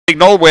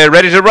signal. We're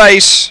ready to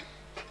race.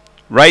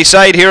 Race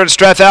 8 here at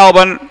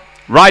Strathalbyn.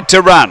 Right to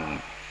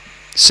run.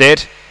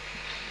 Set.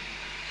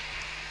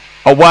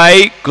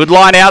 Away, good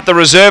line out, the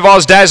reserve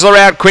Oz Dazzler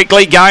out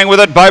quickly, going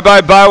with it,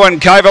 Bobo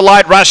and Cover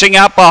Light rushing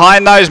up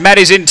behind those,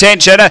 Matty's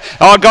Intention.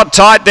 Oh, got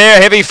tight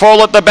there, heavy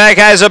fall at the back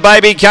as a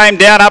baby came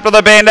down up to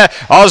the bend.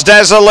 Oz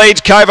Dazzler leads,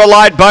 Cover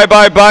Light,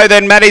 Bobo,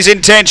 then Matty's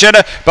Intention.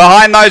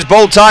 Behind those,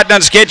 Bull Titan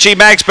and Sketchy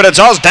Max, but it's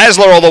Oz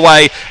Dazzler all the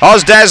way.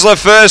 Oz Dazzler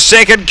first,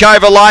 second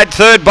Cover Light,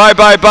 third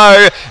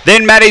Bobo,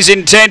 then Matty's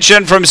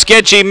Intention from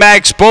Sketchy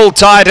Max, Bull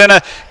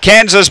Titan,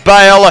 Kansas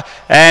Bale,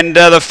 and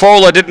the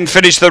faller didn't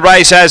finish the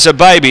race as a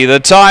baby. The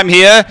time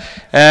here,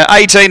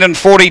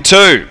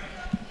 18:42.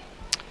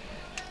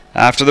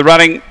 After the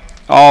running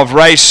of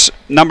race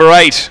number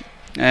 8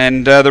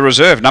 and the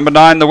reserve, number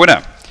 9, the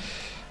winner,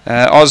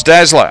 Oz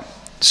Dazzler.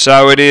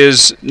 So it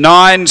is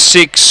 9,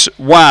 6,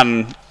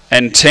 1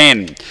 and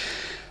 10.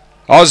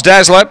 Oz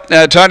Dazzler,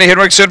 Tony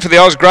Henriksen for the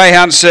Oz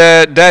Greyhounds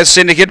Daz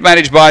Syndicate,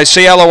 managed by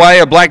C. Alloway,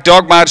 a black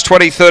dog, March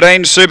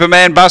 2013.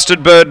 Superman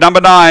Busted Bird,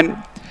 number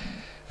 9.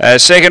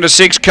 Second to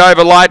 6,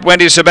 Cover Light,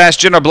 Wendy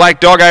Sebastian, a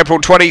black dog,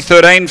 April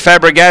 2013.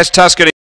 Fabregas, Tuscany.